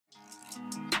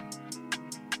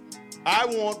I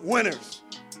want winners.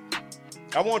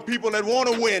 I want people that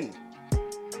want to win.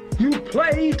 You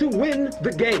play to win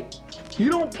the game. You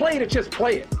don't play to just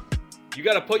play it. You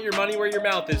got to put your money where your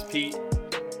mouth is, Pete.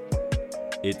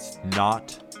 It's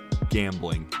not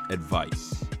gambling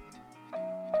advice.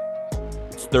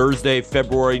 It's Thursday,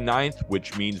 February 9th,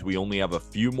 which means we only have a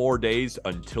few more days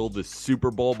until the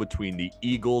Super Bowl between the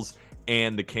Eagles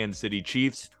and the Kansas City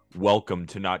Chiefs. Welcome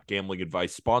to Not Gambling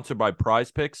Advice, sponsored by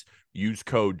Prize Picks. Use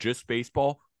code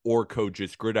JustBaseball or code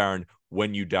JustGridiron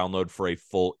when you download for a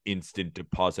full instant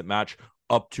deposit match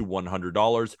up to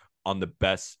 $100 on the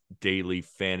best daily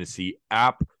fantasy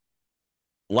app.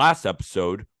 Last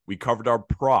episode, we covered our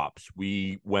props.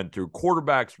 We went through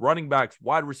quarterbacks, running backs,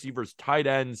 wide receivers, tight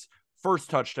ends, first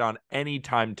touchdown,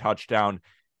 anytime touchdown.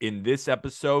 In this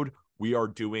episode, we are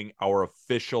doing our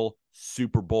official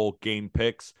Super Bowl game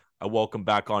picks. I welcome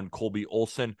back on Colby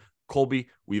Olson. Colby,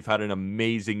 we've had an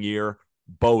amazing year,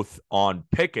 both on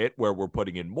Pickett, where we're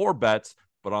putting in more bets,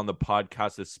 but on the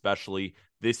podcast especially.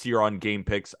 This year on Game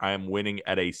Picks, I am winning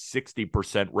at a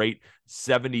 60% rate,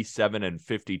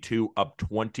 77-52, up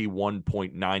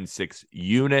 21.96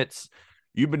 units.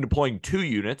 You've been deploying 2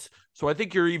 units, so I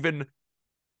think you're even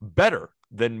better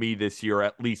than me this year,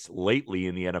 at least lately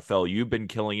in the NFL. You've been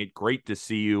killing it. Great to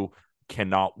see you.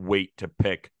 Cannot wait to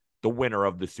pick the winner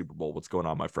of the Super Bowl. What's going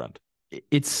on, my friend?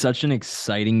 It's such an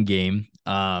exciting game.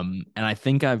 And I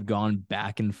think I've gone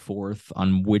back and forth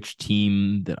on which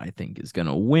team that I think is going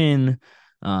to win.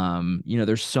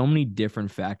 There's so many different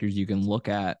factors you can look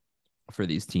at for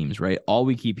these teams, right? All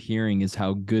we keep hearing is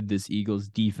how good this Eagles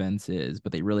defense is,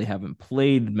 but they really haven't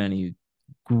played many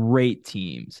great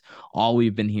teams. All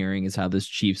we've been hearing is how this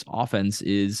Chiefs offense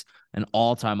is an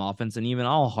all-time offense, and even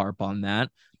I'll harp on that,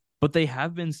 but they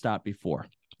have been stopped before.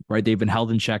 Right, they've been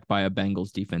held in check by a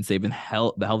Bengals defense. They've been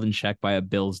held in check by a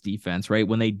Bills defense, right?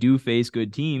 When they do face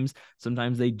good teams,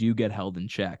 sometimes they do get held in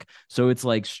check. So it's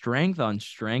like strength on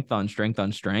strength on strength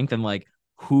on strength, and like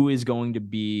who is going to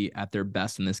be at their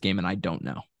best in this game, and I don't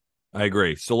know. I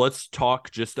agree. So let's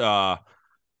talk just about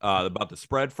the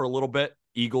spread for a little bit.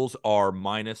 Eagles are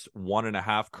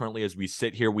 -1.5 currently as we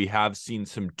sit here. We have seen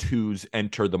some 2s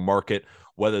enter the market,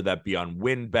 whether that be on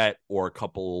WinBet or a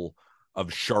couple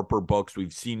of sharper books.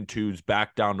 We've seen 2s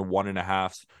back down to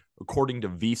 1.5s. According to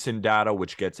VSiN data,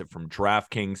 which gets it from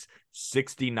DraftKings,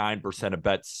 69% of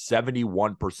bets,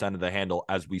 71% of the handle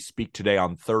as we speak today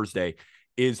on Thursday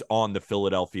is on the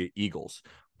Philadelphia Eagles.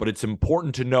 But it's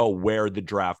important to know where the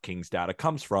DraftKings data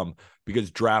comes from,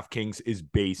 because DraftKings is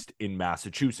based in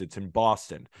Massachusetts, in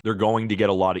Boston. They're going to get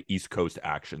a lot of East Coast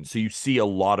action. So you see a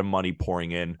lot of money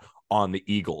pouring in on the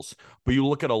Eagles. But you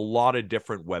look at a lot of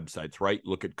different websites, right? You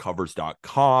look at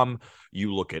covers.com,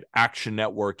 you look at Action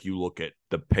Network, you look at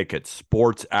the Pickett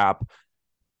Sports app,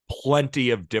 plenty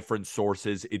of different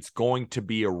sources. It's going to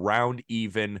be around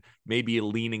even, maybe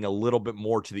leaning a little bit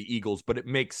more to the Eagles, but it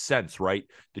makes sense, right?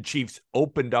 The Chiefs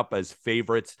opened up as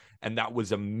favorites, and that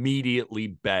was immediately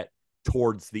bet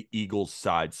towards the Eagles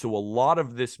side. So a lot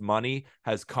of this money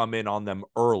has come in on them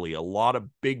early. A lot of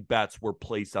big bets were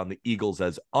placed on the Eagles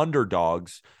as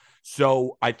underdogs.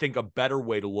 So I think a better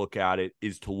way to look at it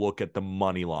is to look at the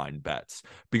money line bets,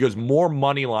 because more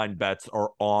money line bets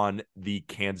are on the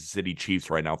Kansas City Chiefs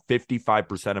right now,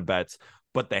 55% of bets,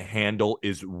 but the handle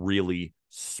is really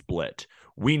split.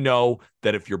 We know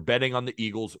that if you're betting on the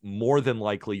Eagles, more than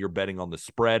likely you're betting on the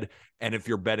spread. And if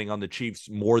you're betting on the Chiefs,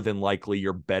 more than likely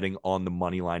you're betting on the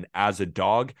money line as a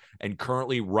dog. And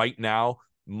currently right now,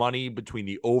 money between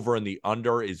the over and the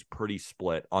under is pretty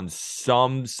split. On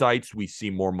some sites, we see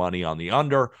more money on the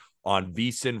under. On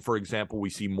VSiN, for example, we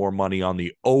see more money on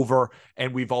the over.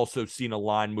 And we've also seen a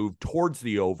line move towards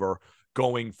the over,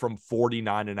 going from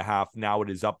 49.5. Now it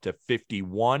is up to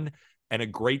 51. And a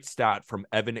great stat from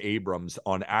Evan Abrams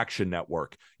on Action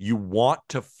Network: you want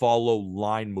to follow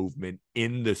line movement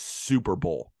in the Super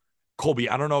Bowl. Colby,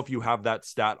 I don't know if you have that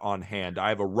stat on hand. I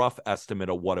have a rough estimate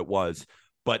of what it was.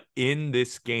 But in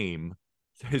this game,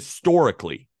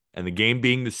 historically, and the game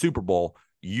being the Super Bowl,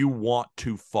 you want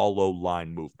to follow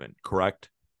line movement, correct?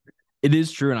 It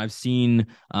is true, and I've seen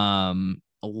a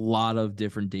lot of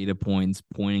different data points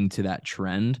pointing to that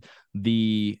trend.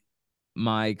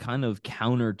 My kind of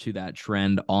counter to that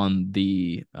trend on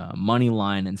the money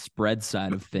line and spread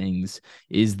side of things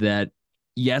is that,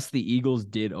 yes, the Eagles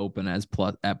did open at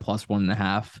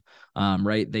 +1.5,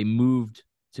 right? They moved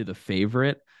to the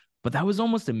favorite, but that was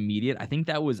almost immediate. I think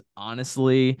that was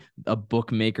honestly a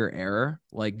bookmaker error.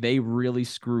 Like, they really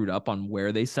screwed up on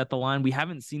where they set the line. We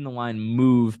haven't seen the line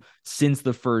move since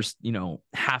the first,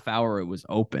 half hour it was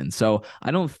open. So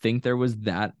I don't think there was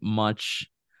that much.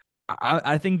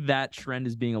 I think that trend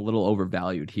is being a little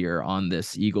overvalued here on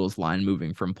this Eagles line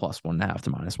moving from +1.5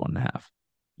 to -1.5.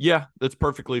 Yeah, that's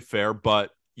perfectly fair.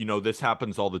 But, this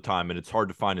happens all the time, and it's hard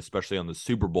to find, especially on the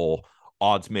Super Bowl,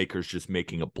 odds makers just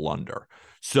making a blunder.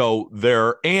 So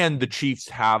the Chiefs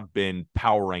have been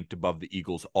power ranked above the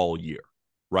Eagles all year,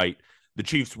 right? The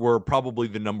Chiefs were probably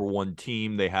the number one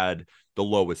team. They had the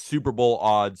lowest Super Bowl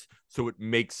odds, so it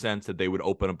makes sense that they would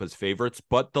open up as favorites,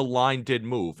 but the line did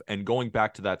move. And going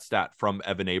back to that stat from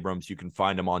Evan Abrams, you can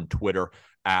find him on Twitter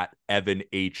at Evan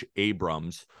H.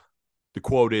 Abrams. The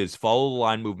quote is, follow the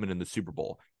line movement in the Super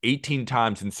Bowl. 18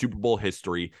 times in Super Bowl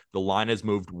history, the line has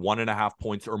moved 1.5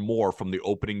 points or more from the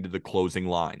opening to the closing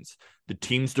lines. The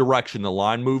team's direction the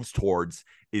line moves towards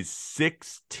is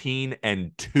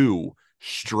 16-2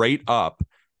 straight up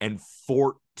and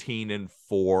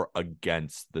 14-4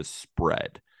 against the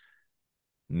spread.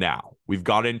 Now, we've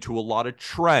got into a lot of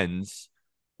trends.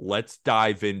 Let's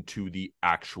dive into the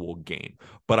actual game.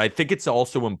 But I think it's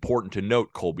also important to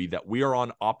note, Colby, that we are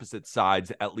on opposite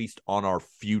sides, at least on our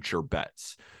future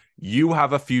bets. You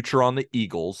have a future on the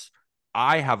Eagles.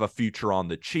 I have a future on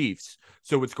the Chiefs.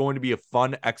 So it's going to be a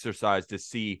fun exercise to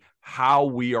see how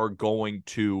we are going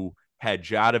to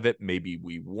hedge out of it. Maybe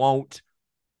we won't.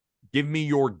 Give me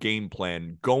your game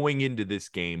plan going into this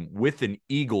game with an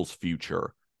Eagles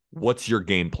future. What's your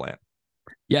game plan?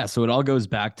 Yeah, so it all goes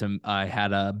back to I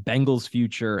had a Bengals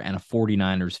future and a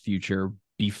 49ers future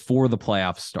before the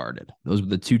playoffs started. Those were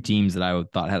the two teams that I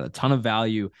thought had a ton of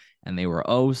value, and they were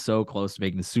so close to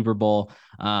making the Super Bowl.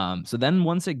 So then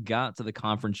once it got to the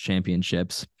conference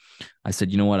championships, I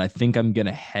said, you know what? I think I'm going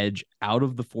to hedge out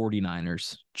of the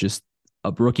 49ers. Just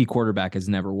a rookie quarterback has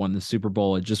never won the Super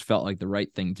Bowl. It just felt like the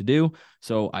right thing to do.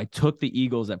 So I took the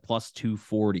Eagles at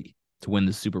 +240 to win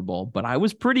the Super Bowl, but I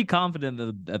was pretty confident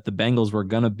that the Bengals were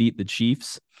going to beat the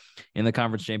Chiefs in the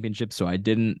conference championship. So I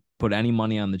didn't put any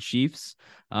money on the Chiefs.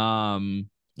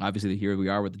 Obviously here we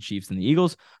are with the Chiefs and the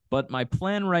Eagles, but my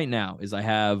plan right now is I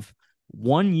have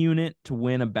one unit to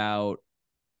win about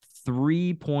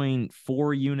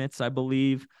 3.4 units, I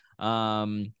believe.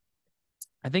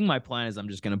 I think my plan is I'm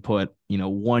just going to put,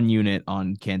 1 unit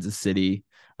on Kansas City.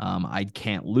 I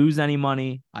can't lose any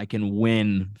money. I can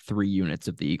win 3 units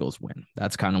if the Eagles win.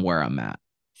 That's kind of where I'm at.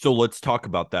 So let's talk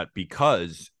about that,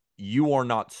 because you are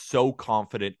not so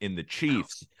confident in the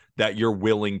Chiefs that you're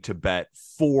willing to bet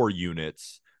 4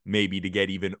 units, maybe to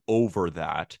get even over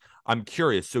that. I'm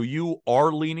curious. So you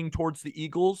are leaning towards the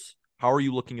Eagles. How are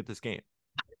you looking at this game?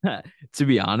 To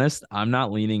be honest, I'm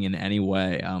not leaning in any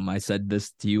way. I said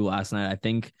this to you last night. I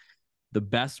think the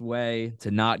best way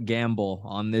to not gamble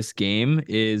on this game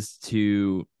is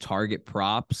to target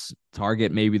props,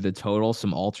 target maybe the total,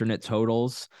 some alternate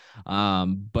totals.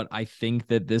 But I think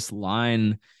that this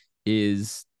line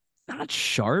is not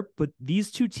sharp, but these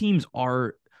two teams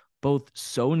are both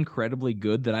so incredibly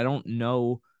good that I don't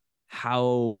know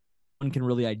how one can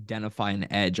really identify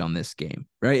an edge on this game,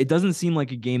 right? It doesn't seem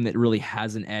like a game that really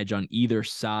has an edge on either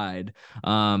side.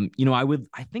 I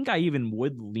think I even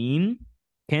would lean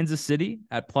Kansas City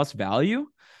at plus value.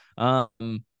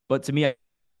 But to me,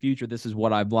 future, this is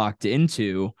what I've locked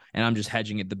into, and I'm just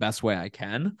hedging it the best way I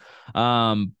can.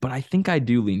 But I think I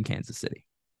do lean Kansas City.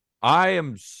 I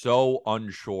am so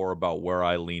unsure about where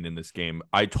I lean in this game.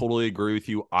 I totally agree with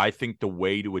you. I think the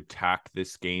way to attack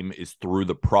this game is through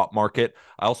the prop market.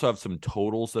 I also have some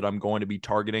totals that I'm going to be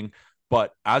targeting.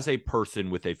 But as a person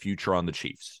with a future on the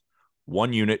Chiefs,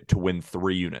 1 unit to win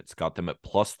 3 units, got them at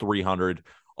plus 300.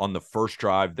 On the first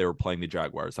drive, they were playing the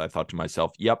Jaguars. I thought to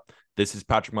myself, yep, this is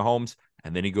Patrick Mahomes.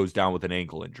 And then he goes down with an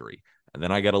ankle injury. And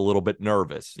then I get a little bit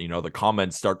nervous. The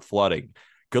comments start flooding.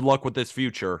 Good luck with this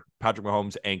future. Patrick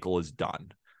Mahomes' ankle is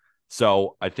done.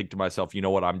 So I think to myself, you know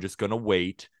what? I'm just going to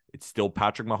wait. It's still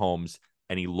Patrick Mahomes,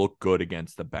 and he looked good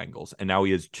against the Bengals. And now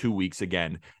he has 2 weeks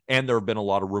again. And there have been a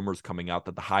lot of rumors coming out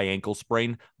that the high ankle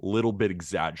sprain, little bit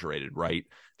exaggerated, right?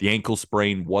 The ankle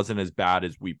sprain wasn't as bad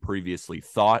as we previously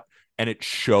thought, and it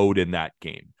showed in that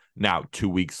game. Now, 2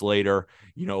 weeks later,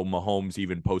 Mahomes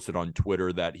even posted on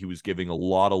Twitter that he was giving a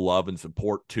lot of love and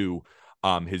support to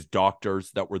his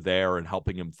doctors that were there and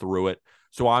helping him through it.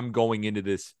 So I'm going into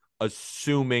this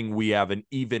assuming we have an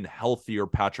even healthier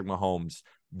Patrick Mahomes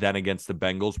than against the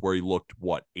Bengals, where he looked,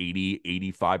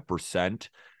 85%.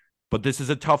 But this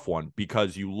is a tough one,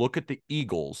 because you look at the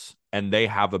Eagles and they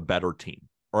have a better team,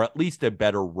 or at least a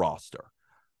better roster.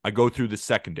 I go through the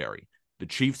secondary. The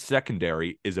Chiefs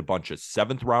secondary is a bunch of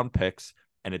 7th round picks,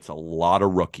 and it's a lot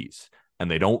of rookies, and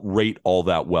they don't rate all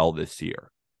that well this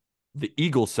year. The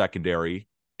Eagles secondary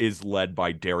is led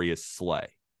by Darius Slay,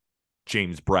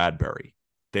 James Bradbury.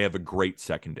 They have a great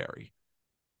secondary.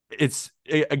 it's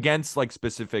against like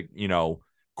specific,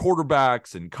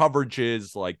 quarterbacks and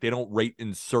coverages. Like they don't rate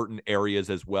in certain areas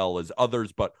as well as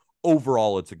others, but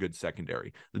overall, it's a good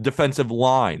secondary. The defensive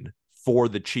line for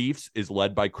the Chiefs is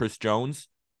led by Chris Jones,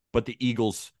 but the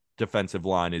Eagles' defensive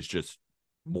line is just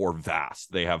more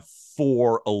vast. They have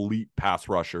 4 elite pass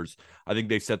rushers. I think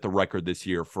they set the record this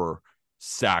year for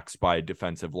sacks by a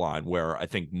defensive line, where I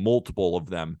think multiple of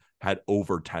them had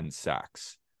over 10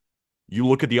 sacks. You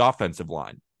look at the offensive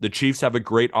line. The Chiefs have a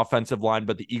great offensive line,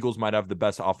 but the Eagles might have the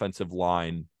best offensive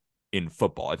line in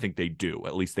football. I think they do.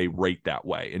 At least they rate that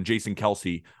way. And Jason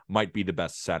Kelce might be the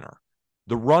best center.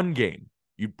 The run game,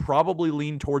 you'd probably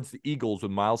lean towards the Eagles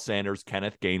with Miles Sanders,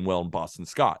 Kenneth Gainwell, and Boston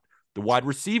Scott. The wide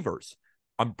receivers,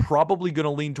 I'm probably going to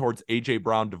lean towards A.J.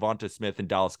 Brown, Devonta Smith, and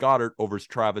Dallas Goedert over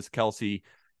Travis Kelce,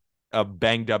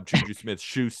 banged up Juju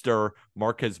Smith-Schuster,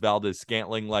 Marquez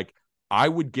Valdes-Scantling. Like, I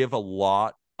would give a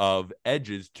lot of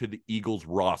edges to the Eagles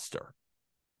roster.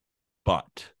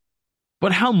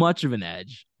 But how much of an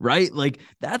edge, right? Like,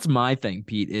 that's my thing,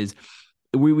 Pete, is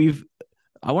I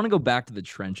want to go back to the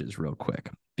trenches real quick,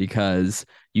 because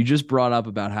you just brought up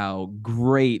about how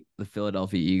great the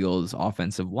Philadelphia Eagles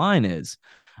offensive line is.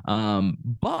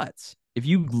 But if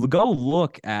you go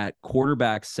look at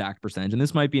quarterback sack percentage, and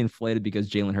this might be inflated because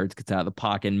Jalen Hurts gets out of the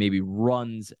pocket and maybe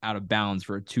runs out of bounds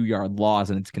for a 2-yard loss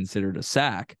and it's considered a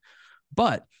sack.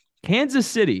 But Kansas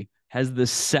City has the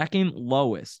second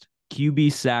lowest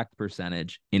QB sack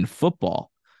percentage in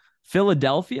football.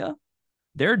 Philadelphia,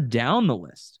 they're down the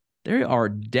list. They are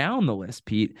down the list,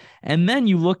 Pete. And then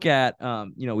you look at,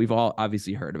 we've all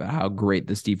obviously heard about how great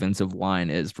this defensive line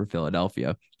is for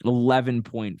Philadelphia.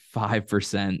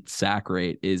 11.5% sack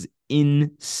rate is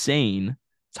insane.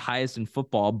 It's highest in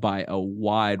football by a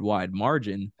wide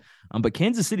margin. But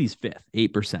Kansas City's 5th,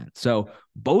 8%. So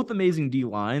both amazing D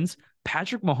lines.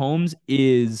 Patrick Mahomes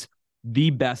is the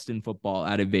best in football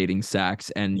at evading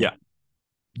sacks and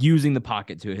using the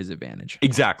pocket to his advantage.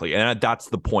 Exactly. And that's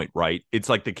the point, right? It's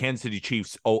like the Kansas City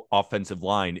Chiefs offensive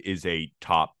line is a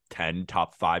top 10,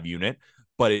 top 5 unit,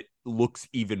 but it looks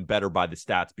even better by the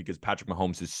stats because Patrick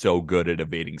Mahomes is so good at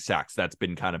evading sacks. That's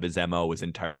been kind of his MO his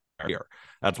entire year.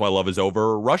 That's why I love his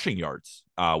over rushing yards,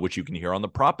 which you can hear on the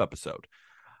prop episode.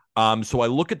 So I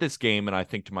look at this game and I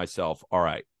think to myself, all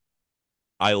right,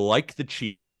 I like the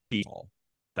Chiefs.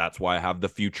 That's why I have the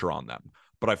future on them.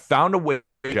 But I found a way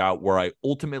out where I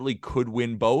ultimately could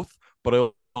win both. But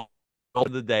at the end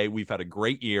of the day, we've had a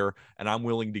great year, and I'm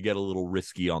willing to get a little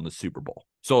risky on the Super Bowl.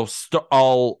 So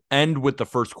I'll end with the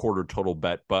first quarter total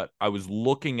bet, but I was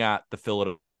looking at the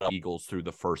Philadelphia Eagles through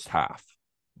the first half,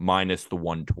 minus the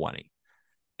 120.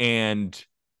 And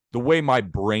the way my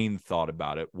brain thought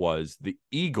about it was the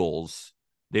Eagles,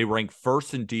 they rank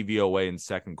first in DVOA in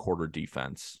second quarter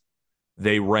defense.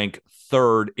 They rank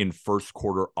 3rd in first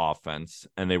quarter offense,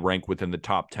 and they rank within the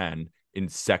top 10 in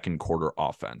second quarter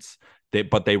offense.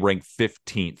 But they rank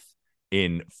 15th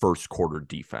in first quarter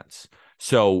defense.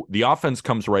 So the offense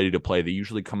comes ready to play. They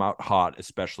usually come out hot,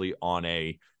 especially on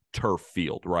a turf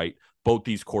field, right? Both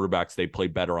these quarterbacks, they play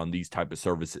better on these type of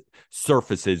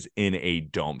surfaces in a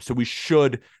dome. So we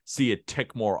should see a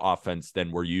tick more offense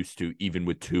than we're used to, even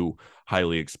with 2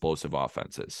 highly explosive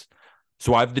offenses.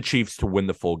 So I have the Chiefs to win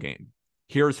the full game.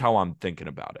 Here's how I'm thinking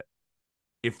about it.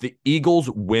 If the Eagles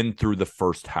win through the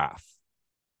first half,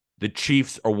 the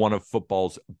Chiefs are one of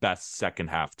football's best second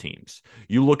half teams.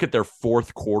 You look at their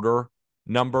fourth quarter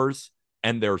numbers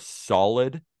and they're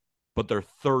solid, but their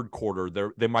third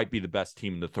quarter, they might be the best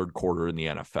team in the third quarter in the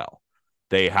NFL.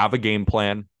 They have a game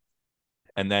plan,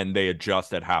 and then they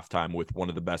adjust at halftime with one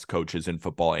of the best coaches in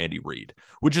football, Andy Reid,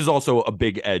 which is also a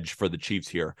big edge for the Chiefs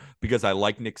here because I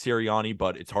like Nick Sirianni,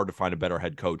 but it's hard to find a better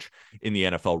head coach in the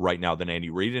NFL right now than Andy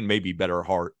Reid, and maybe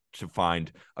hard to find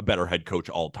a better head coach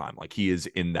all time. Like, he is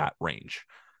in that range.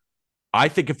 I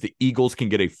think if the Eagles can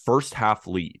get a first half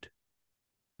lead,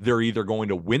 they're either going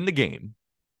to win the game.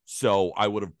 So I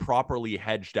would have properly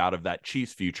hedged out of that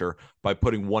Chiefs future by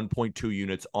putting 1.2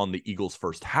 units on the Eagles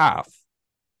first half.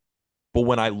 But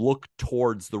when I look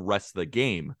towards the rest of the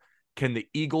game, can the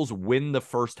Eagles win the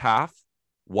first half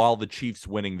while the Chiefs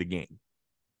winning the game?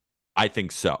 I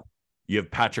think so. You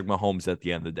have Patrick Mahomes at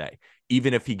the end of the day.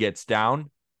 Even if he gets down,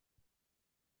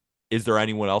 is there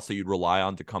anyone else that you'd rely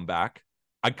on to come back?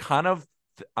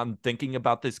 I'm thinking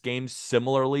about this game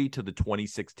similarly to the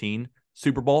 2016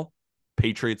 Super Bowl,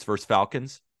 Patriots versus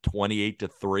Falcons,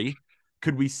 28-3.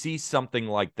 Could we see something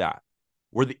like that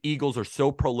where the Eagles are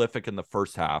so prolific in the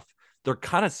first half? They're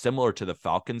kind of similar to the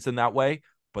Falcons in that way,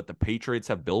 but the Patriots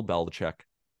have Bill Belichick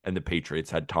and the Patriots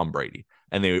had Tom Brady,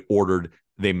 and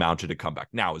they mounted a comeback.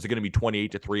 Now, is it going to be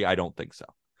 28-3? I don't think so.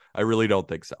 I really don't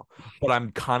think so. But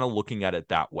I'm kind of looking at it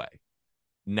that way.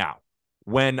 Now,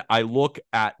 when I look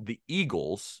at the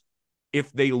Eagles,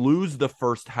 if they lose the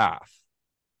first half,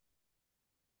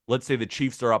 let's say the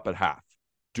Chiefs are up at half,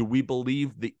 do we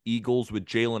believe the Eagles with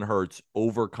Jalen Hurts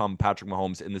overcome Patrick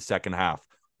Mahomes in the second half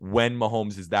when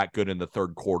Mahomes is that good in the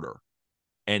third quarter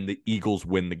and the Eagles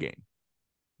win the game?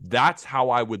 That's how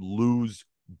I would lose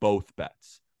both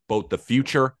bets, both the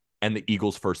future and the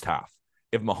Eagles first half.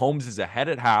 If Mahomes is ahead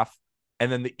at half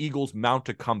and then the Eagles mount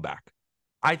a comeback,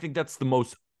 I think that's the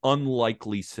most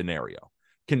unlikely scenario,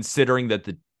 considering that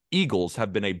the Eagles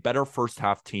have been a better first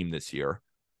half team this year.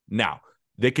 Now,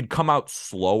 they could come out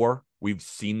slower. We've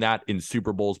seen that in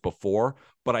Super Bowls before,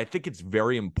 but I think it's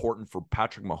very important for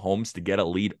Patrick Mahomes to get a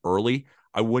lead early.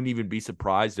 I wouldn't even be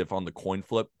surprised if on the coin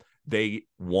flip, they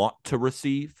want to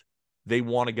receive. They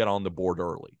want to get on the board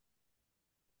early.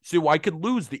 So I could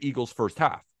lose the Eagles first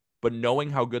half, but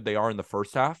knowing how good they are in the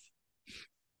first half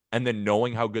and then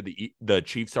knowing how good the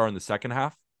Chiefs are in the second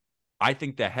half, I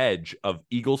think the hedge of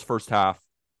Eagles first half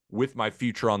with my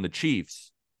future on the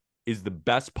Chiefs is the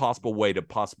best possible way to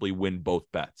possibly win both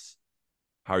bets.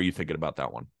 How are you thinking about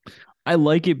that one? I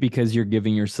like it because you're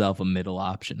giving yourself a middle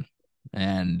option,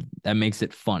 and that makes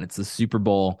it fun. It's the Super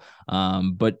Bowl.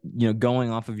 But going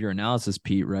off of your analysis,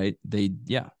 Pete, right? The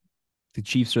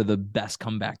Chiefs are the best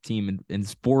comeback team in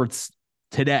sports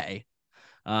today.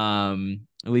 At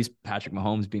least Patrick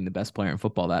Mahomes being the best player in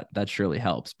football, that surely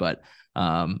helps. But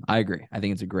I agree. I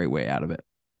think it's a great way out of it.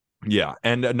 Yeah.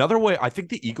 And another way, I think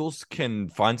the Eagles can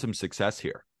find some success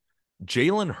here.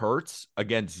 Jalen Hurts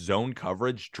against zone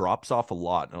coverage drops off a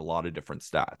lot in a lot of different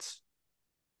stats.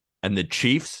 And the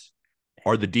Chiefs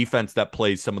are the defense that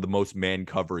plays some of the most man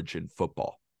coverage in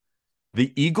football.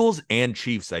 The Eagles and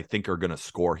Chiefs, I think, are going to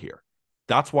score here.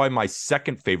 That's why my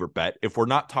second favorite bet, if we're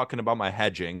not talking about my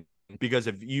hedging, because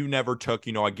if you never took,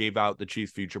 I gave out the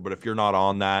Chiefs future, but if you're not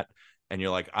on that and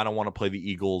you're like, I don't want to play the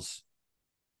Eagles,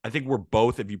 I think we're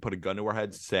both, if you put a gun to our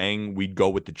heads, saying we'd go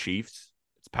with the Chiefs.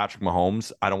 It's Patrick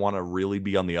Mahomes. I don't want to really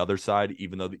be on the other side,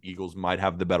 even though the Eagles might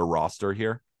have the better roster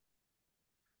here.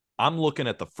 I'm looking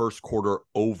at the first quarter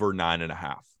over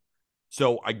 9.5.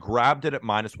 So I grabbed it at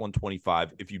minus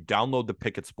 125. If you download the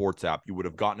Pickett Sports app, you would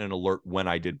have gotten an alert when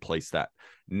I did place that.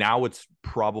 Now it's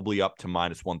probably up to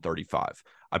minus 135.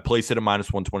 I placed it at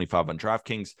minus 125 on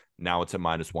DraftKings. Now it's at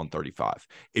minus 135.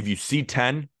 If you see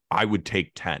 10, I would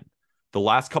take 10. The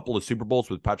last couple of Super Bowls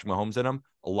with Patrick Mahomes in them,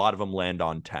 a lot of them land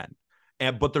on 10.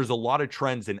 But there's a lot of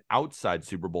trends in outside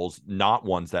Super Bowls, not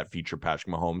ones that feature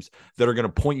Patrick Mahomes, that are going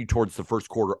to point you towards the first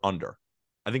quarter under.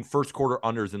 I think first quarter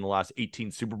unders in the last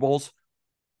 18 Super Bowls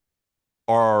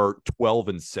are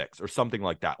 12-6 or something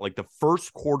like that. Like the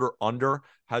first quarter under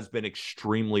has been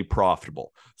extremely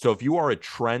profitable. So if you are a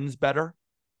trends better,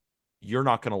 you're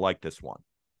not going to like this one.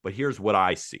 But here's what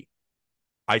I see.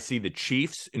 I see the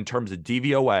Chiefs in terms of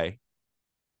DVOA.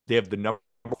 They have the number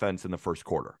one offense in the first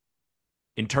quarter.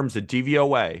 In terms of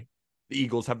DVOA, the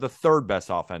Eagles have the third best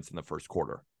offense in the first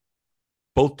quarter.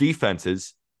 Both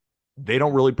defenses, they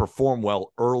don't really perform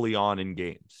well early on in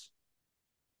games.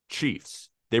 Chiefs,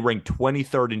 they rank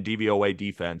 23rd in DVOA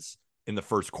defense in the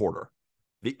first quarter.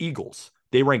 The Eagles,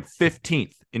 they rank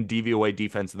 15th in DVOA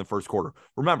defense in the first quarter.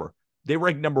 Remember, they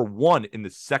rank number 1 in the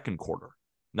second quarter,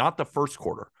 not the first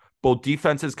quarter. Both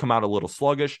defenses come out a little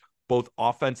sluggish. Both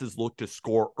offenses look to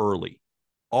score early.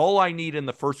 All I need in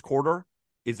the first quarter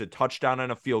is a touchdown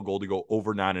and a field goal to go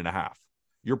over 9.5.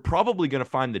 You're probably going to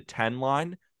find the 10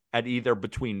 line at either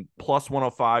between plus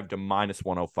 105 to minus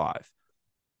 105.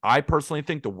 I personally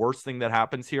think the worst thing that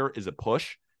happens here is a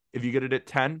push if you get it at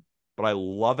 10, but I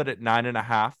love it at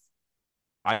 9.5.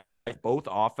 Both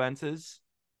offenses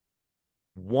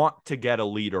want to get a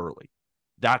lead early.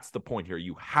 That's the point here.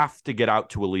 You have to get out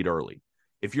to a lead early.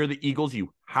 If you're the Eagles,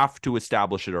 you have to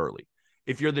establish it early.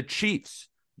 If you're the Chiefs,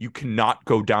 you cannot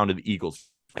go down to the Eagles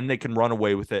and they can run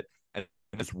away with it and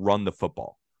just run the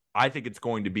football. I think it's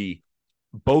going to be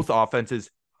both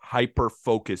offenses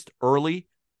hyper-focused early.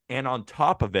 And on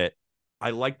top of it,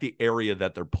 I like the area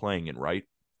that they're playing in, right?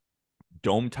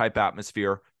 Dome-type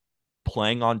atmosphere,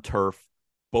 playing on turf.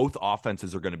 Both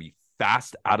offenses are going to be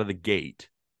fast out of the gate.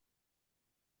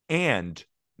 And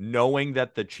knowing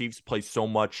that the Chiefs play so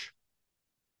much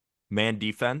man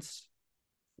defense,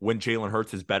 when Jalen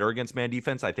Hurts is better against man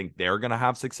defense, I think they're going to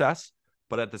have success.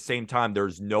 But at the same time,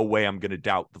 there's no way I'm going to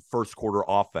doubt the first quarter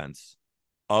offense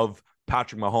of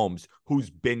Patrick Mahomes, who's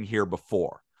been here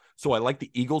before. So I like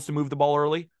the Eagles to move the ball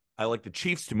early. I like the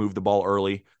Chiefs to move the ball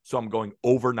early. So I'm going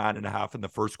over 9.5 in the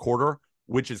first quarter,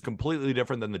 which is completely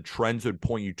different than the trends would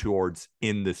point you towards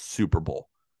in the Super Bowl.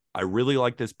 I really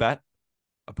like this bet.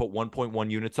 I put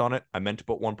 1.1 units on it. I meant to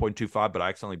put 1.25, but I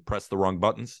accidentally pressed the wrong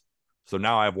buttons. So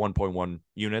now I have 1.1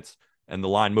 units and the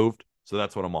line moved. So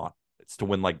that's what I'm on. It's to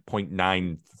win like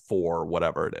 0.94,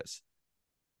 whatever it is.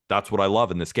 That's what I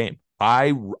love in this game.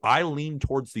 I lean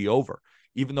towards the over,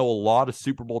 even though a lot of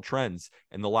Super Bowl trends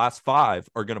in the last 5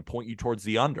 are going to point you towards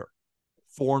the under.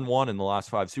 4-1 in the last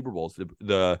 5 Super Bowls.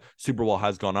 The Super Bowl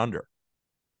has gone under.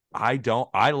 I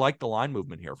like the line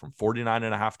movement here from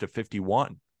 49.5 to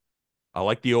 51. I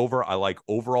like the over. I like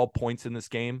overall points in this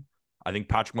game. I think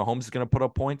Patrick Mahomes is going to put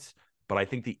up points, but I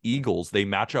think the Eagles, they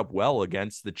match up well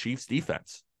against the Chiefs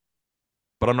defense.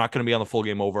 But I'm not going to be on the full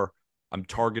game over. I'm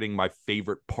targeting my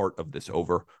favorite part of this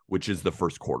over, which is the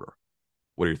first quarter.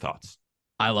 What are your thoughts?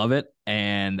 I love it.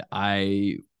 And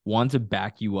I want to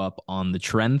back you up on the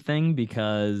trend thing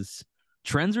because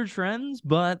trends are trends,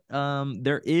 but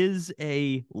there is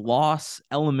a loss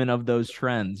element of those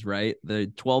trends, right?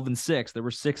 The 12-6, there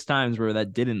were 6 times where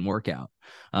that didn't work out.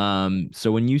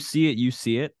 So when you see it, you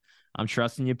see it. I'm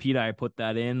trusting you, Pete. I put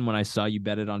that in when I saw you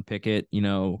bet it on Pickett,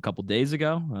 a couple days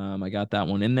ago. I got that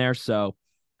one in there. So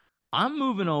I'm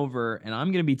moving over and I'm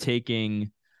going to be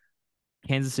taking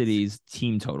Kansas City's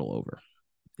team total over.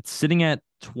 It's sitting at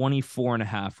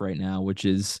 24.5 right now, which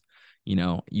is,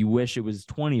 you wish it was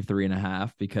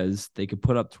 23.5 because they could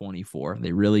put up 24.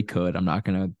 They really could. I'm not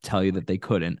going to tell you that they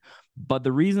couldn't. But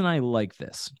the reason I like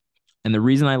this, and the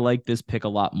reason I like this pick a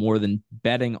lot more than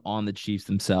betting on the Chiefs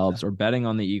themselves or betting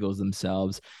on the Eagles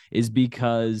themselves, is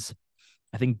because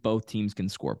I think both teams can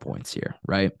score points here,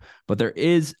 right? But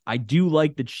I do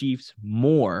like the Chiefs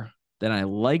more than I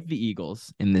like the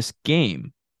Eagles in this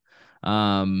game.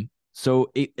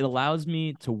 So it allows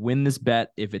me to win this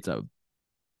bet if it's a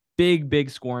big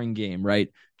scoring game, right?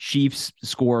 Chiefs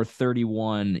score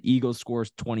 31, Eagles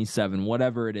scores 27,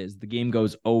 whatever it is, the game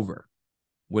goes over.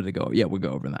 Would it go? Yeah, we'll go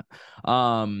over that.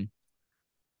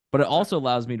 But it also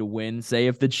allows me to win, say,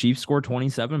 if the Chiefs score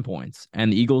 27 points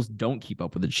and the Eagles don't keep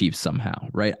up with the Chiefs somehow,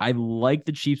 right? I like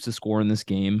the Chiefs to score in this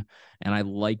game, and I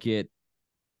like it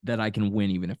that I can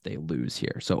win even if they lose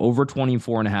here. So over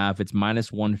 24.5, it's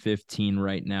minus 115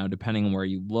 right now, depending on where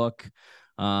you look.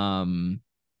 So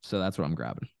that's what I'm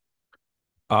grabbing.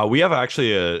 We have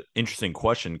actually an interesting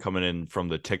question coming in from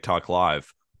the TikTok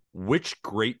Live. Which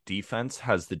great defense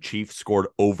has the Chiefs scored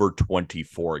over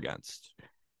 24 against?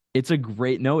 It is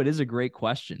a great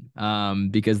question.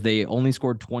 Because they only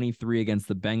scored 23 against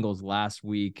the Bengals last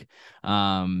week.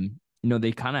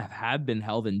 They kind of have been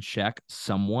held in check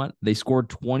somewhat. They scored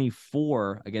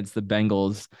 24 against the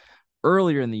Bengals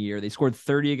earlier in the year. They scored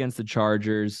 30 against the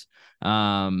Chargers,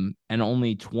 and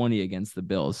only 20 against the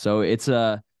Bills. So it's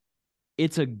a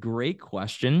great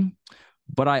question,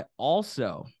 but I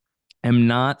also am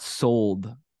not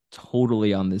sold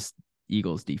totally on this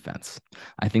Eagles defense.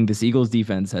 I think this Eagles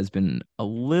defense has been a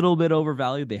little bit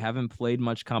overvalued. They haven't played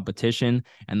much competition.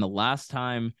 And the last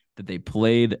time that they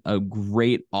played a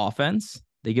great offense,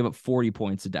 they give up 40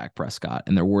 points to Dak Prescott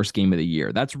in their worst game of the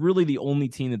year. That's really the only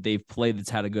team that they've played that's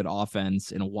had a good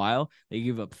offense in a while. They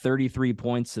give up 33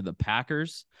 points to the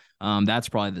Packers. That's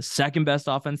probably the second best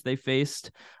offense they faced.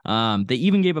 They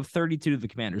even gave up 32 to the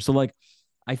Commanders. So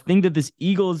I think that this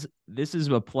is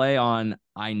a play on,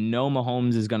 I know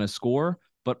Mahomes is going to score,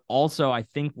 but also I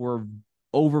think we're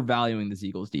overvaluing this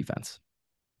Eagles defense.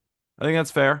 I think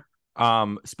that's fair.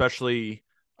 Especially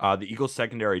the Eagles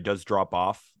secondary does drop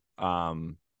off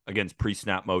against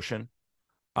pre-snap motion.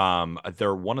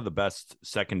 They're one of the best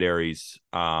secondaries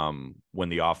when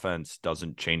the offense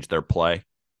doesn't change their play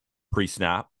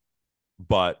pre-snap,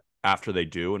 but after they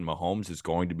do, and Mahomes is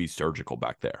going to be surgical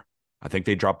back there. I think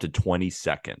they dropped to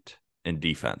 22nd in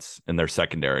defense in their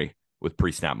secondary with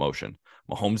pre-snap motion.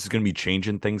 Mahomes is going to be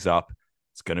changing things up.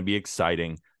 It's going to be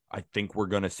exciting. I think we're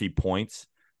going to see points,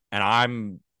 and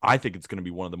I think it's going to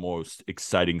be one of the most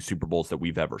exciting Super Bowls that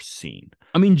we've ever seen.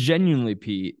 I mean, genuinely,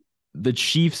 Pete, the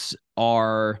Chiefs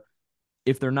are,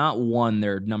 if they're not 1,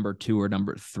 they're number 2 or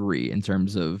number 3 in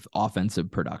terms of offensive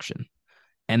production.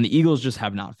 And the Eagles just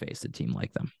have not faced a team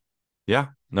like them. Yeah,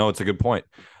 no, it's a good point.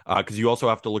 Because you also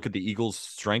have to look at the Eagles'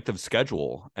 strength of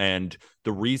schedule. And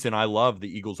the reason I love the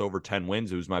Eagles over 10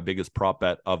 wins, it was my biggest prop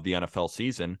bet of the NFL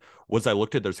season, was I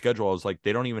looked at their schedule. I was like,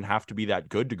 they don't even have to be that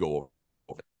good to go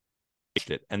over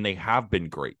it. And they have been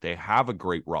great. They have a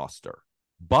great roster.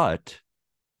 But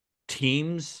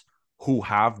teams who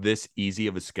have this easy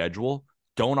of a schedule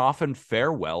don't often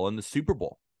fare well in the Super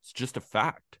Bowl. It's just a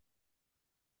fact.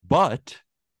 But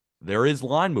there is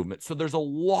line movement. So there's a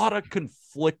lot of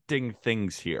conflicting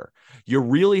things here. You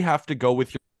really have to go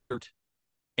with your,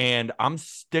 and I'm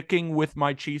sticking with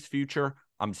my Chiefs future.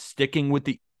 I'm sticking with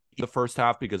the first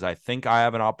half because I think I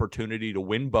have an opportunity to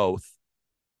win both.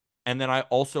 And then I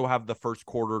also have the first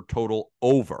quarter total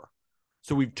over.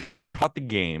 So we've taught the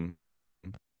game.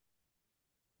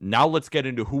 Now let's get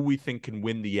into who we think can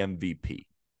win the MVP.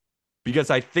 Because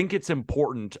I think it's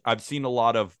important. I've seen a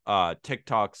lot of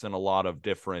TikToks and a lot of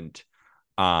different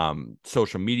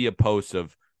social media posts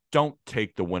of don't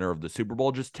take the winner of the Super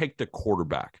Bowl, just take the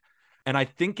quarterback. And I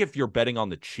think if you're betting on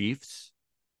the Chiefs,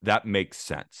 that makes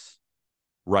sense,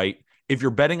 right? If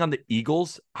you're betting on the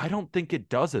Eagles, I don't think it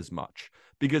does as much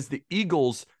because the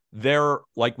Eagles,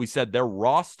 like we said, their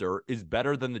roster is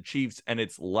better than the Chiefs and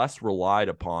it's less relied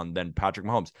upon than Patrick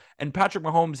Mahomes. And Patrick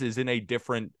Mahomes is in a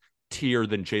different tier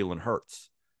than Jalen Hurts.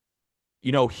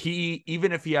 You know,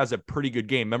 even if he has a pretty good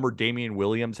game, remember Damian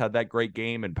Williams had that great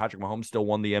game and Patrick Mahomes still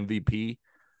won the MVP.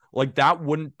 Like that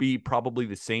wouldn't be probably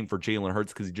the same for Jalen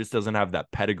Hurts because he just doesn't have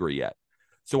that pedigree yet.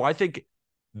 So I think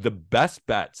the best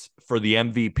bets for the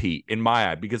MVP in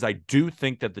my eye, because I do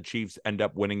think that the Chiefs end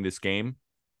up winning this game,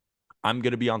 I'm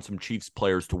going to be on some Chiefs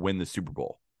players to win the Super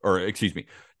Bowl,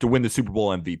 to win the Super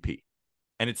Bowl MVP.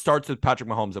 And it starts with Patrick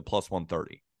Mahomes at plus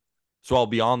 130. So I'll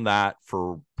be on that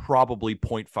for probably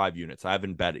 0.5 units. I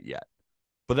haven't bet it yet.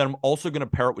 But then I'm also going to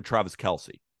pair it with Travis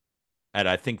Kelce at,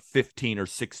 I think, 15 or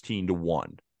 16 to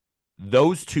 1.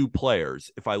 Those two players,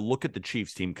 if I look at the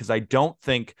Chiefs team, because I don't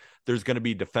think there's going to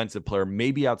be a defensive player,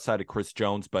 maybe outside of Chris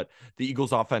Jones, but the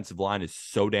Eagles' offensive line is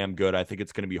so damn good. I think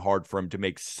it's going to be hard for him to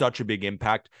make such a big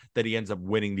impact that he ends up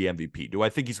winning the MVP. Do I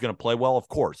think he's going to play well? Of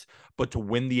course. But to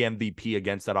win the MVP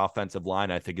against that offensive line,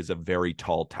 I think is a very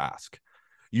tall task.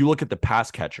 You look at the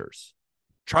pass catchers.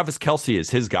 Travis Kelce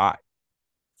is his guy.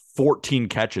 14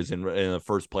 catches in the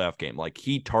first playoff game. Like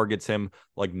he targets him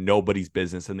like nobody's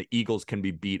business, and the Eagles can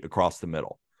be beat across the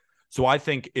middle. So I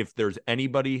think if there's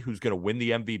anybody who's going to win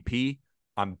the MVP,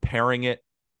 I'm pairing it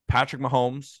Patrick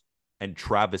Mahomes and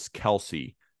Travis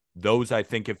Kelce. Those, I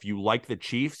think, if you like the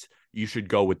Chiefs, you should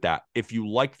go with that. If you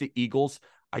like the Eagles,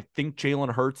 I think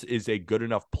Jalen Hurts is a good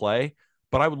enough play,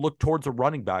 but I would look towards a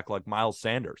running back like Miles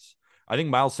Sanders. I think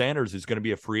Miles Sanders is going to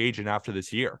be a free agent after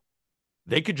this year.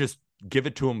 They could just give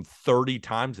it to him 30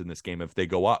 times in this game if they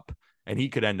go up, and he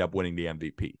could end up winning the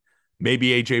MVP.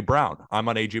 Maybe A.J. Brown. I'm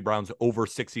on A.J. Brown's over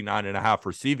 69.5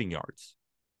 receiving yards.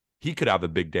 He could have a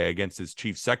big day against his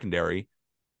Chiefs secondary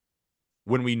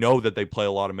when we know that they play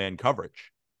a lot of man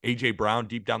coverage. A.J. Brown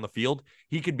deep down the field,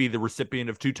 he could be the recipient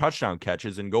of 2 touchdown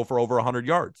catches and go for over 100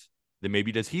 yards. Then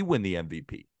maybe does he win the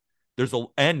MVP? There's an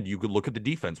end. You could look at the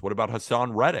defense. What about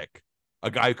Hassan Reddick?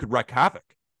 A guy who could wreak havoc.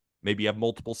 Maybe have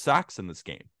multiple sacks in this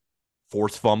game.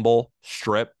 Force fumble,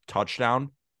 strip,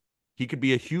 touchdown. He could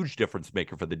be a huge difference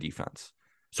maker for the defense.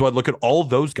 So I'd look at all of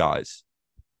those guys.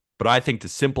 But I think to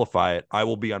simplify it, I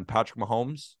will be on Patrick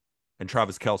Mahomes and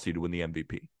Travis Kelce to win the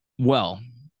MVP. Well,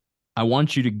 I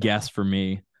want you to guess for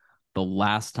me the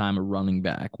last time a running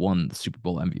back won the Super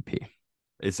Bowl MVP.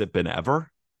 Has it been ever?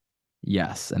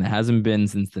 Yes, and it hasn't been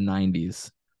since the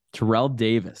 90s. Terrell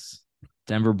Davis,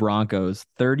 Denver Broncos,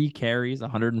 30 carries,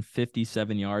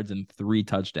 157 yards, and 3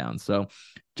 touchdowns. So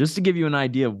just to give you an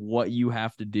idea of what you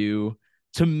have to do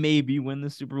to maybe win the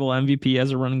Super Bowl MVP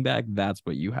as a running back, that's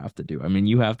what you have to do. I mean,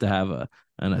 you have to have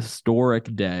an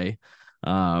historic day.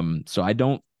 So I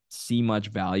don't see much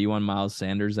value on Miles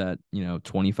Sanders at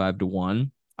 25 to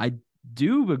 1. I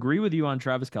do agree with you on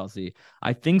Travis Kelce.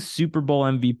 I think Super Bowl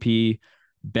MVP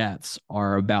bets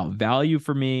are about value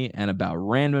for me and about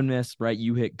randomness, right?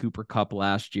 You hit Cooper Kupp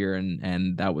last year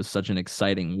and that was such an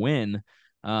exciting win.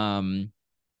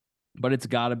 But it's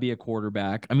got to be a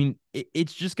quarterback. I mean,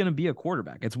 it's just going to be a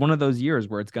quarterback. It's one of those years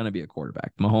where it's going to be a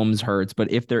quarterback. Mahomes hurts,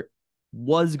 but if there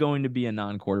was going to be a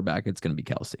non-quarterback, it's going to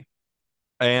be Kelce.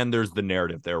 And there's the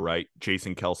narrative there, right?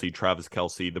 Jason Kelce, Travis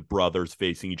Kelce, the brothers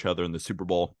facing each other in the Super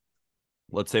Bowl.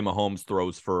 Let's say Mahomes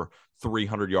throws for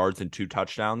 300 yards and 2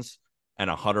 touchdowns, and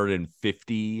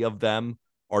 150 of them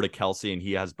are to Kelce, and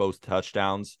he has both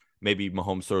touchdowns. Maybe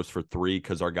Mahomes throws for 3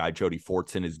 because our guy Jody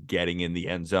Fortson is getting in the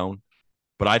end zone.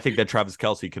 But I think that Travis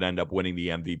Kelce could end up winning the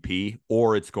MVP,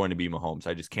 or it's going to be Mahomes.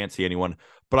 I just can't see anyone.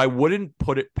 But I wouldn't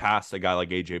put it past a guy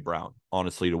like A.J. Brown,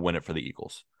 honestly, to win it for the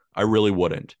Eagles. I really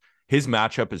wouldn't. His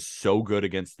matchup is so good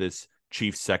against this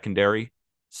Chiefs secondary,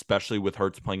 especially with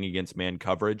Hurts playing against man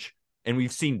coverage. And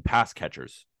we've seen pass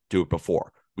catchers do it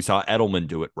before. We saw Edelman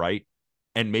do it, right?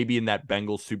 And maybe in that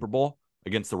Bengals Super Bowl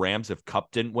against the Rams, if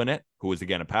Kupp didn't win it, who was,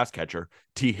 again, a pass catcher,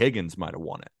 T. Higgins might have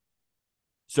won it.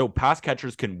 So pass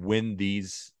catchers can win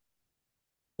these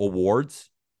awards.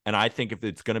 And I think if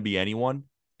it's going to be anyone,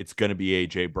 it's going to be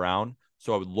A.J. Brown.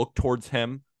 So I would look towards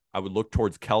him. I would look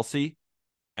towards Kelce.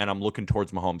 And I'm looking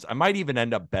towards Mahomes. I might even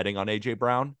end up betting on A.J.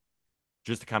 Brown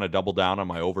just to kind of double down on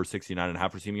my over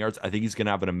 69.5 receiving yards. I think he's going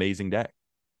to have an amazing day.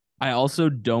 I also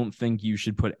don't think you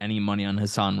should put any money on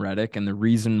Hassan Reddick. And the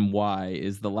reason why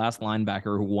is the last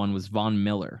linebacker who won was Von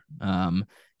Miller.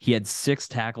 He had 6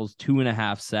 tackles,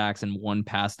 2.5 sacks, and 1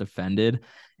 pass defended.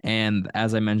 And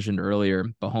as I mentioned earlier,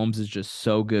 Mahomes is just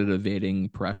so good at evading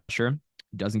pressure.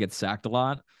 He doesn't get sacked a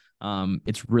lot.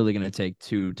 It's really going to take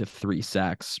 2 to 3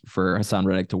 sacks for Hassan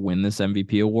Reddick to win this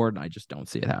MVP award. I just don't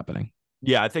see it happening.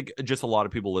 Yeah, I think just a lot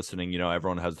of people listening,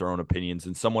 everyone has their own opinions,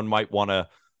 and someone might want to,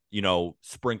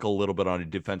 sprinkle a little bit on a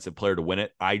defensive player to win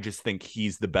it. I just think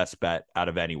he's the best bet out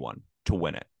of anyone to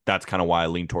win it. That's kind of why I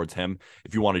lean towards him.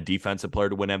 If you want a defensive player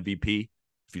to win MVP,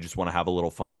 if you just want to have a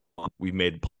little fun, we've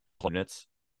made planets,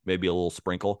 maybe a little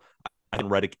sprinkle. I think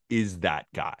Reddick is that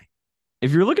guy.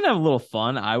 If you're looking to have a little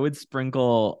fun, I would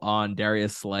sprinkle on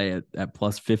Darius Slay at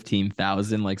plus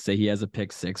 15,000. Like, say he has a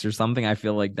pick 6 or something. I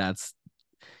feel like that's,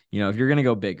 if you're going to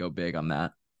go big on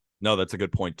that. No, that's a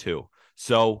good point too.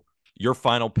 So your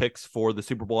final picks for the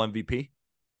Super Bowl MVP?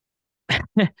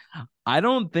 I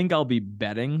don't think I'll be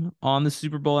betting on the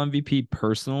Super Bowl MVP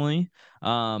personally.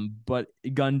 But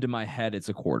gun to my head, it's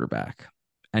a quarterback.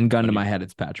 And gun to my head,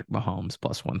 it's Patrick Mahomes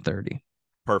plus 130.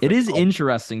 Perfect. It is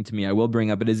interesting to me. I will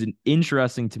bring up, it is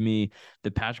interesting to me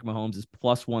that Patrick Mahomes is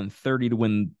plus 130 to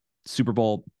win Super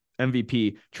Bowl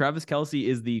MVP. Travis Kelce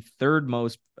is the third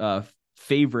most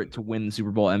favorite to win the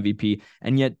Super Bowl MVP.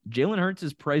 And yet Jalen Hurts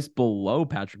is priced below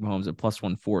Patrick Mahomes at plus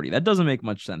 140. That doesn't make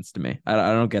much sense to me. I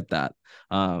don't get that.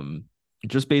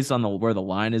 Just based on where the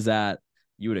line is at,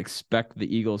 you would expect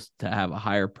the Eagles to have a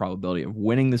higher probability of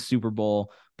winning the Super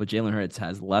Bowl, but Jalen Hurts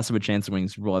has less of a chance of winning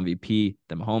Super Bowl MVP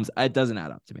than Mahomes. It doesn't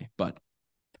add up to me, but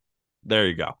there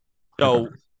you go. So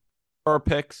our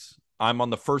picks, I'm on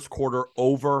the first quarter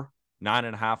over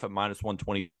 9.5 at minus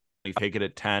 120. Take it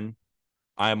at 10.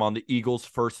 I am on the Eagles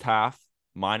first half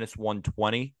minus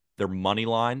 120. Their money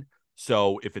line.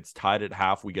 So if it's tied at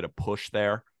half, we get a push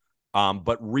there.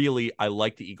 But really, I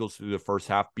like the Eagles through the first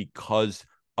half because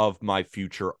of my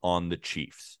future on the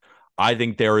Chiefs. I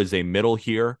think there is a middle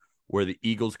here where the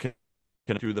Eagles can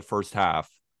through the first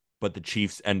half, but the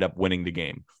Chiefs end up winning the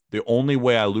game. The only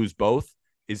way I lose both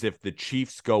is if the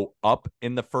Chiefs go up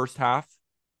in the first half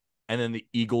and then the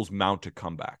Eagles mount a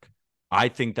comeback. I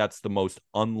think that's the most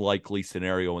unlikely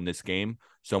scenario in this game,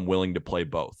 so I'm willing to play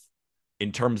both.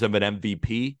 In terms of an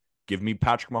MVP, give me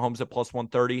Patrick Mahomes at plus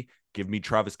 130, give me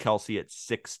Travis Kelce at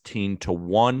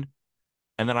 16-1,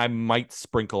 and then I might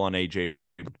sprinkle on AJ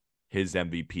his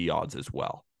MVP odds as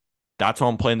well. That's how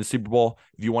I'm playing the Super Bowl.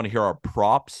 If you want to hear our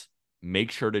props, make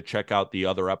sure to check out the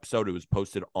other episode. It was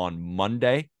posted on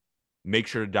Monday. Make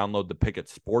sure to download the Pickett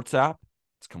Sports app.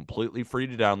 It's completely free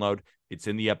to download. It's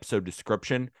in the episode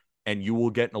description, and you will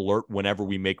get an alert whenever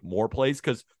we make more plays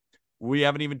because we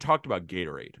haven't even talked about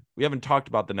Gatorade. We haven't talked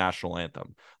about the national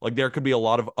anthem. Like, there could be a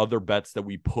lot of other bets that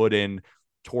we put in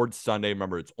towards Sunday.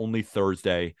 Remember, it's only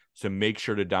Thursday, so make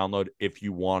sure to download if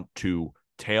you want to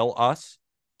tail us.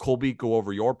 Colby, go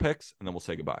over your picks, and then we'll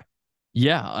say goodbye.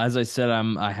 Yeah, as I said,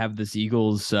 I have this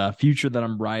Eagles future that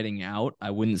I'm riding out.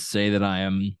 I wouldn't say that I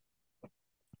am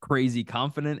crazy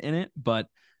confident in it, but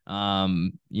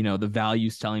the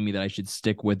value's telling me that I should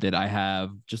stick with it. I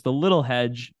have just a little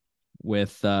hedge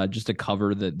with just to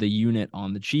cover the unit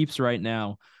on the Chiefs right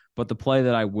now, but the play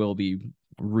that I will be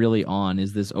really on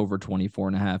is this over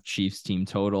 24.5 Chiefs team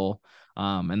total.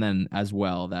 And then as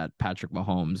well, that Patrick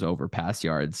Mahomes over pass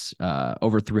yards,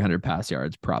 over 300 pass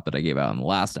yards prop that I gave out in the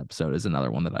last episode is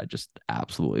another one that I just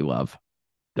absolutely love.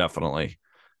 Definitely.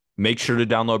 Make sure to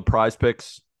download Prize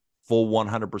Picks, full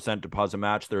 100% deposit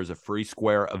match. There's a free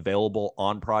square available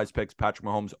on Prize Picks. Patrick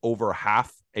Mahomes over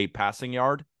half a passing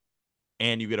yard,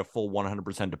 and you get a full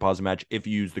 100% deposit match if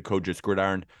you use the code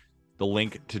JustGridiron. The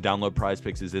link to download Prize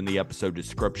Picks is in the episode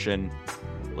description.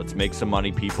 Let's make some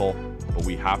money, people. But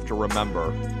we have to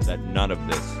remember that none of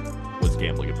this was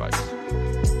gambling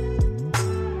advice.